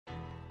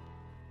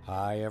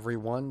Hi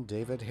everyone,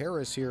 David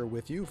Harris here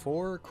with you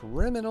for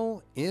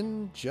Criminal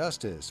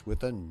Injustice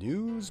with a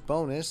news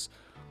bonus,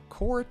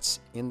 Courts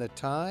in the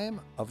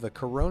Time of the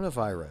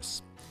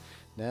Coronavirus.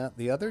 Now,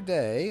 the other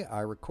day I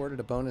recorded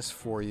a bonus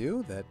for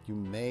you that you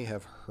may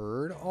have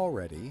heard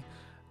already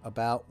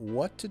about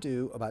what to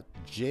do about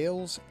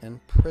jails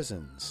and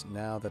prisons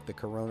now that the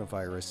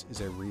coronavirus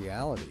is a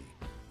reality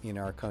in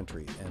our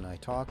country. And I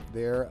talked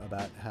there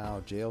about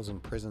how jails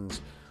and prisons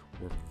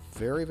were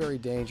very, very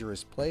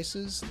dangerous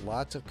places,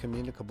 lots of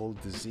communicable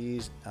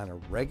disease on a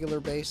regular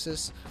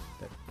basis,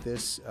 that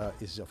this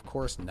is, of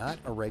course, not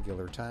a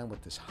regular time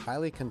with this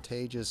highly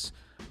contagious,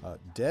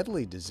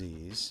 deadly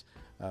disease,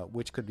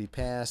 which could be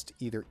passed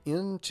either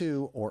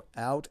into or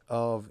out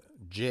of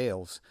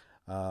jails,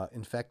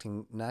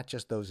 infecting not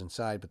just those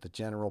inside, but the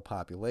general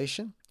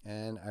population.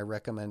 And I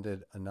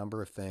recommended a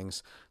number of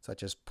things,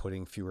 such as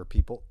putting fewer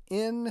people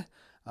in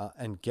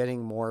and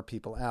getting more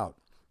people out.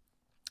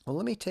 Well,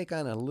 let me take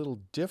on a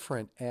little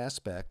different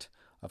aspect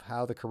of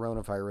how the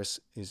coronavirus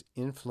is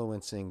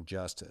influencing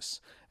justice.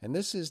 And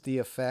this is the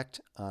effect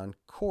on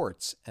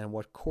courts and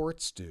what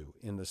courts do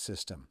in the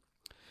system.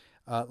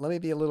 Let me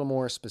be a little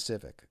more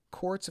specific.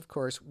 Courts, of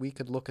course, we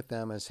could look at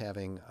them as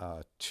having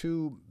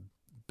two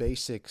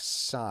basic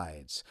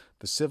sides,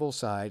 the civil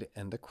side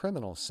and the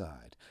criminal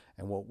side.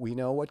 And what we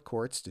know what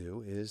courts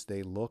do is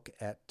they look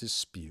at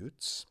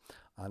disputes.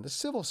 On the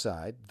civil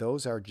side,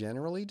 those are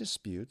generally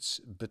disputes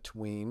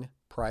between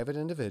private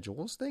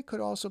individuals. They could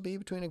also be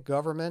between a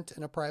government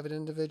and a private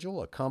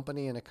individual, a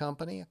company and a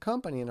company, a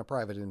company and a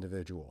private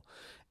individual.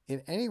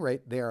 At any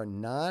rate, they are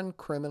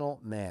non-criminal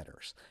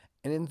matters.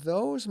 And in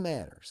those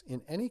matters,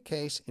 in any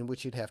case in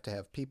which you'd have to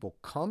have people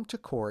come to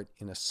court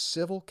in a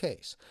civil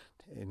case,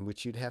 in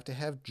which you'd have to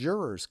have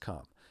jurors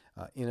come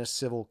in a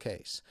civil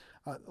case,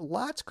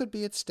 lots could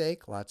be at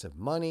stake, lots of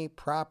money,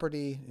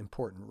 property,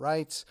 important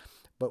rights,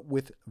 but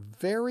with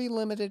very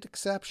limited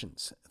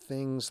exceptions,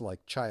 things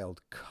like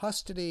child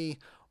custody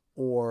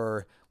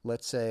or,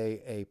 let's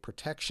say, a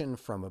protection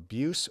from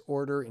abuse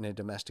order in a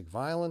domestic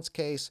violence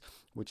case,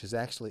 which is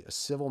actually a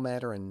civil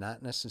matter and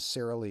not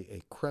necessarily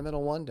a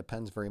criminal one,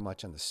 depends very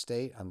much on the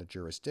state, on the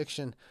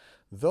jurisdiction.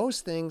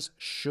 Those things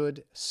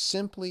should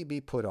simply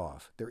be put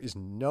off. There is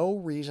no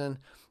reason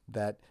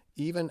that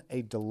even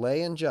a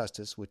delay in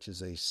justice, which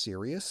is a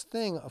serious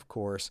thing, of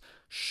course,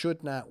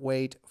 should not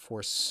wait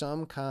for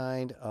some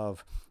kind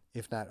of,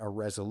 if not a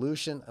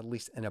resolution, at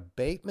least an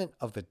abatement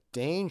of the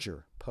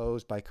danger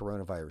posed by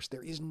coronavirus.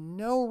 There is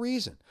no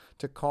reason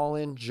to call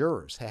in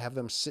jurors, to have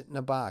them sit in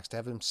a box, to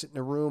have them sit in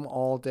a room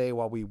all day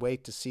while we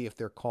wait to see if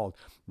they're called.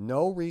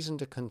 No reason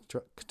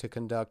to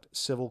conduct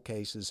civil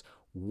cases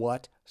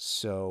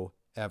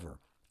whatsoever.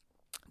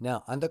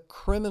 Now, on the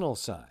criminal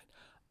side,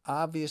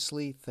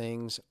 obviously,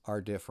 things are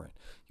different.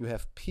 You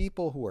have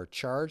people who are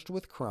charged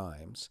with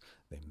crimes.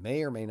 They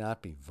may or may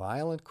not be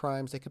violent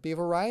crimes. They could be a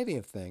variety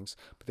of things,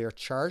 but they are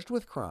charged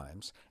with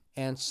crimes,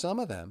 and some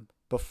of them,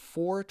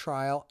 before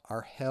trial,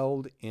 are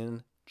held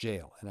in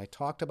jail. And I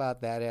talked about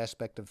that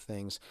aspect of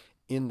things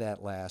in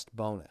that last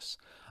bonus.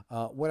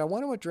 What I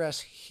want to address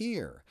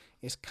here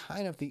is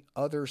kind of the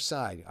other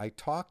side. I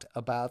talked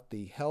about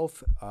the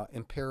health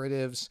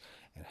imperatives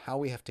and how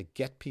we have to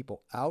get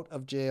people out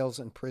of jails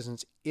and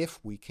prisons if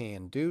we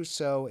can do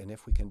so, and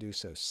if we can do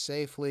so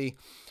safely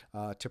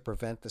to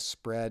prevent the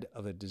spread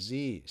of a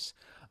disease.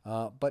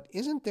 But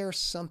isn't there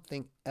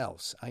something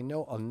else? I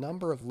know a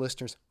number of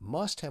listeners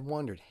must have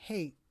wondered,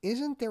 hey,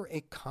 isn't there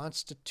a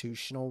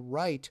constitutional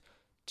right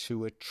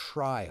to a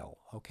trial?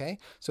 Okay,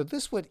 so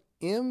this would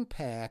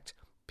impact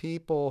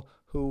people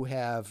who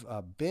have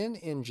been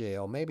in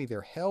jail. Maybe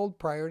they're held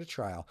prior to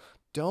trial.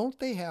 Don't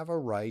they have a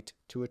right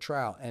to a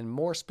trial? And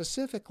more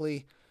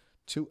specifically,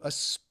 to a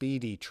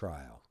speedy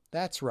trial.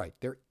 That's right.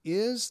 There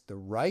is the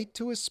right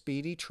to a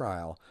speedy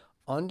trial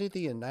under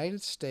the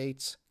United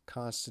States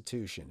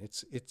Constitution.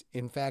 It's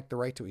in fact the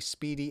right to a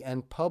speedy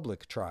and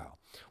public trial.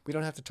 We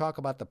don't have to talk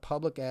about the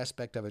public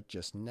aspect of it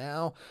just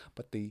now,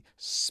 but the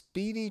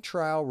speedy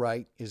trial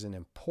right is an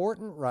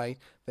important right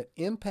that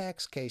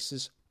impacts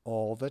cases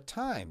all the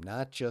time,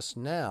 not just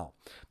now,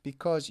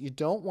 because you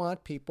don't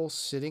want people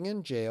sitting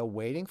in jail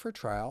waiting for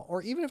trial,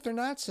 or even if they're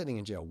not sitting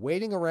in jail,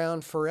 waiting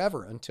around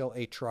forever until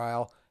a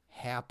trial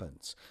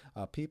happens.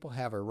 People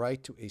have a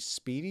right to a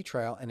speedy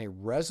trial and a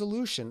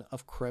resolution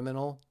of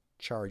criminal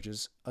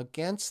charges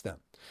against them.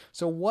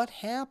 So what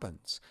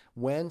happens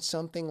when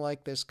something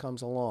like this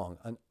comes along?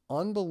 An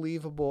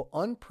unbelievable,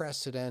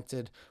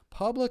 unprecedented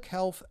public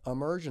health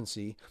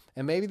emergency,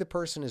 and maybe the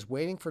person is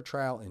waiting for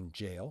trial in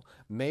jail.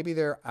 Maybe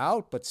they're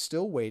out but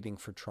still waiting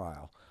for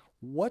trial.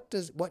 What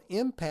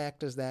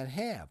impact does that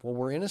have? Well,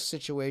 we're in a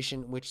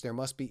situation in which there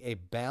must be a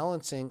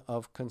balancing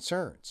of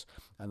concerns.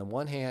 On the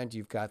one hand,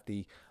 you've got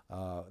the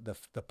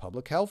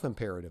public health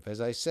imperative. As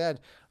I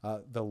said,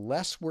 the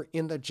less we're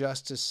in the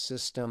justice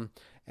system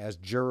as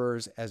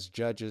jurors, as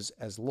judges,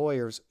 as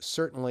lawyers,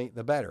 certainly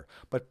the better.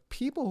 But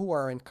people who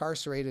are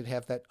incarcerated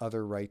have that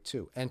other right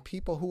too. And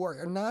people who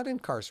are not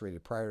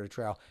incarcerated prior to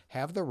trial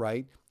have the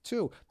right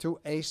too, to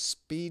a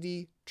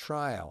speedy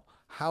trial.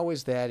 How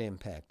is that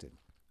impacted?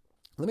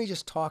 Let me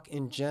just talk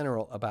in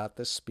general about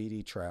the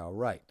speedy trial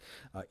right.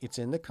 It's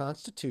in the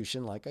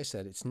Constitution, like I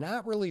said. It's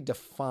not really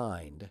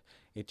defined.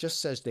 It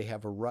just says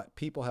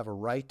people have a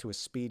right to a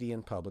speedy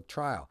and public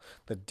trial.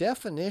 The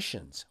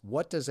definitions,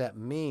 what does that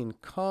mean,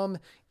 come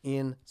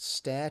in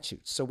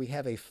statutes. So we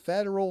have a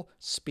federal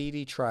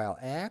Speedy Trial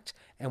Act,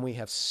 and we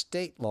have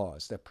state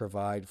laws that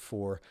provide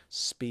for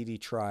speedy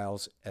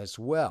trials as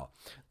well.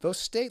 Those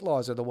state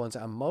laws are the ones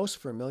I'm most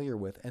familiar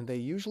with, and they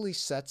usually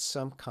set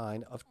some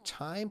kind of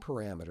time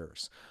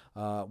parameters.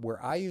 Where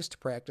I used to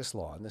practice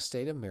law in the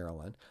state of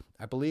Maryland,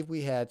 I believe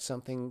we had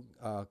something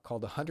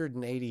called the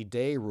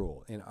 180-day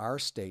rule in our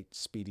state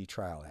Speedy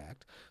Trial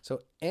Act.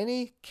 So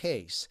any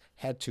case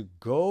had to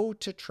go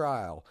to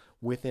trial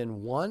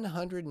within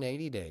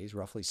 180 days,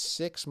 roughly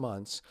 6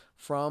 months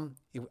from,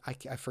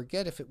 I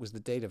forget if it was the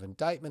date of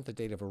indictment, the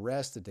date of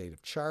arrest, the date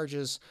of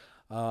charges.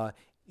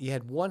 You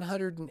had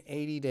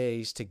 180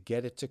 days to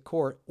get it to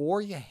court,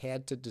 or you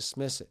had to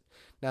dismiss it.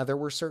 Now, there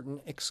were certain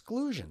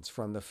exclusions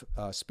from the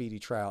Speedy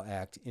Trial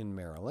Act in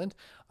Maryland.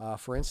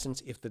 For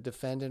instance, if the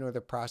defendant or the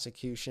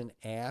prosecution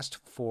asked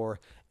for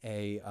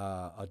a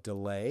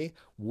delay,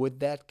 would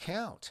that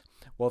count?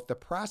 Well, if the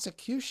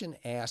prosecution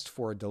asked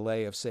for a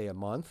delay of, say, a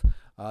month,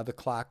 the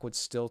clock would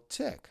still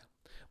tick.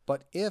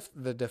 But if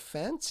the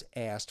defense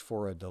asked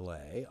for a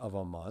delay of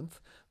a month,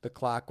 the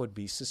clock would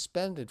be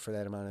suspended for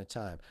that amount of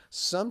time.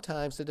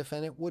 Sometimes the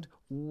defendant would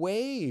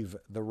waive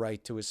the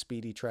right to a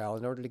speedy trial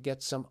in order to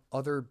get some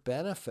other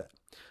benefit.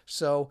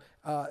 So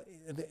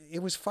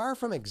it was far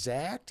from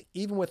exact.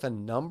 Even with a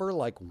number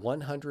like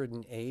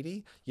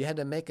 180, you had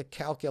to make a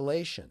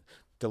calculation.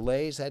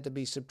 Delays had to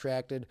be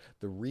subtracted.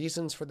 The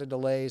reasons for the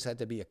delays had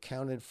to be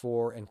accounted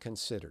for and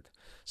considered.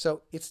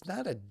 So it's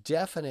not a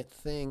definite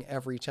thing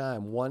every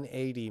time.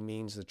 180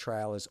 means the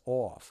trial is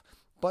off.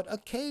 But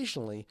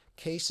occasionally,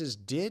 cases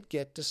did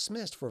get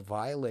dismissed for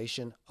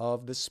violation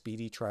of the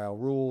speedy trial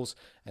rules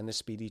and the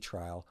speedy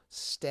trial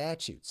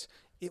statutes.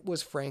 It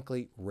was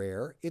frankly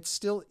rare. It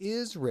still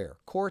is rare.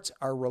 Courts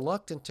are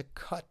reluctant to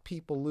cut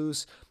people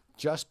loose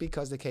just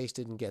because the case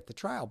didn't get the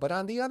trial. But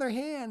on the other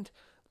hand,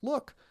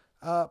 look,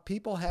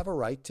 people have a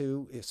right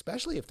to,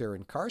 especially if they're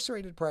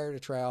incarcerated prior to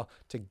trial,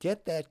 to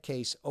get that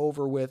case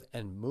over with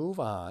and move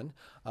on.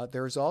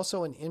 There's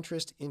also an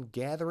interest in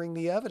gathering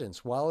the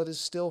evidence while it is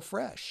still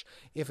fresh.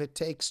 If it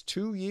takes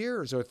 2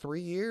 years or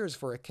 3 years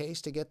for a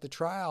case to get the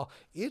trial,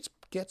 it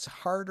gets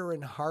harder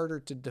and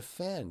harder to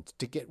defend,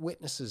 to get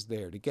witnesses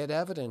there, to get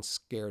evidence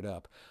scared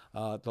up,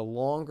 the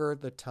longer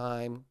the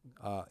time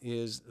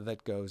is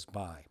that goes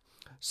by.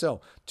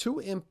 So, two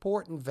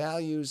important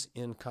values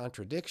in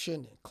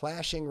contradiction,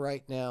 clashing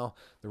right now,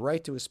 the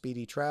right to a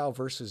speedy trial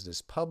versus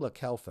this public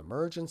health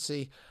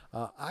emergency.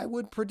 I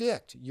would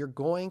predict you're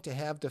going to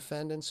have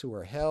defendants who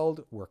are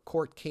held where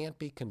court can't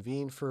be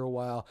convened for a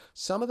while.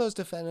 Some of those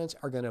defendants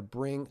are going to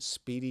bring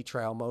speedy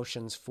trial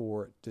motions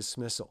for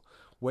dismissal.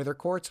 Whether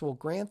courts will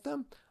grant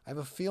them, I have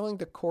a feeling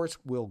the courts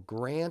will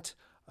grant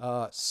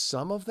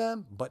some of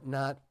them, but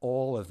not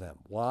all of them.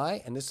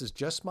 Why? And this is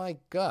just my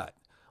gut.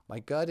 My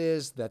gut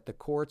is that the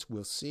courts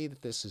will see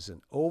that this is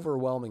an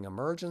overwhelming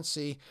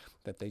emergency,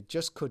 that they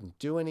just couldn't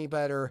do any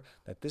better,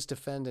 that this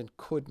defendant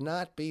could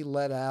not be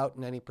let out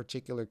in any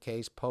particular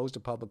case, posed a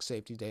public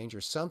safety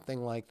danger,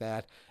 something like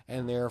that,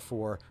 and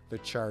therefore the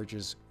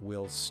charges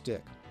will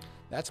stick.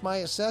 That's my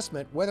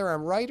assessment. Whether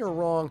I'm right or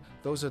wrong,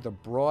 those are the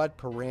broad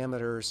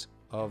parameters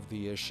of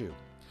the issue.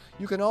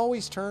 You can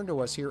always turn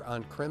to us here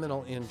on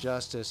Criminal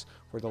Injustice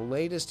for the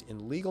latest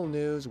in legal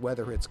news,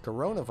 whether it's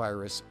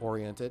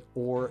coronavirus-oriented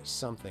or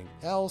something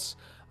else,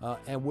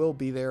 and we'll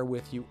be there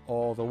with you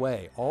all the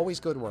way.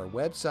 Always go to our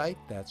website,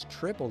 that's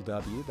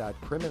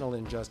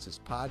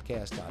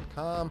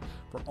www.criminalinjusticepodcast.com,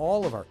 for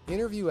all of our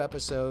interview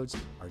episodes,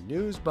 our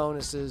news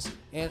bonuses,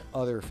 and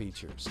other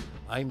features.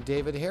 I'm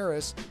David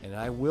Harris, and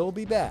I will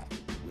be back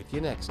with you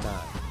next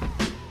time.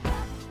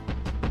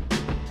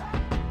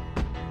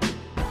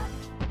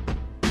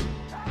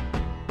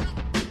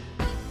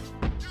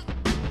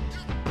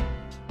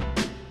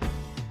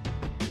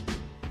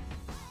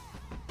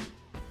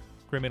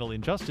 Criminal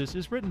Injustice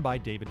is written by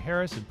David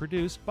Harris and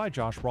produced by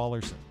Josh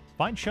Rawlerson.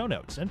 Find show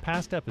notes and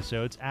past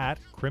episodes at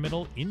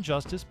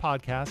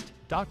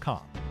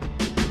criminalinjusticepodcast.com.